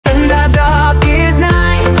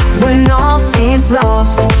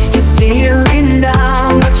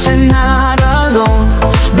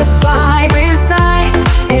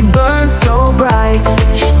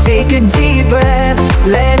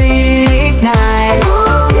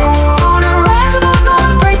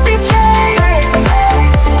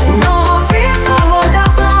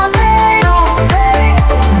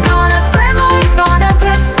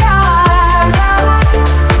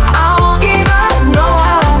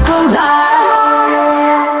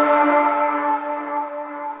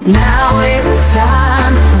Now is the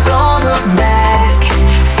time, don't look back.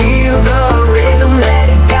 Feel the rhythm, let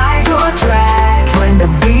it guide your track. When the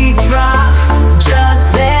beat drops,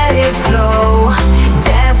 just let it flow.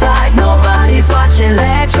 Dance like nobody's watching,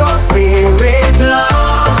 let your spirit glow.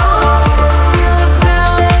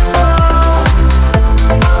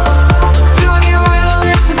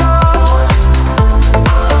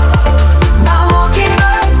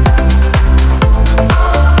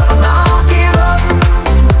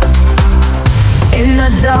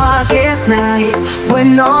 Darkest night,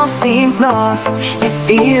 when all seems lost, you're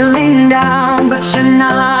feeling down, but you're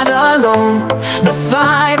not alone. The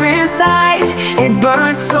fire inside, it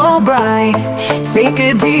burns so bright. Take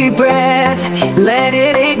a deep breath, let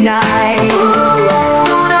it ignite. Ooh,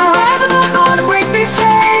 gonna rise above, gonna break these chains.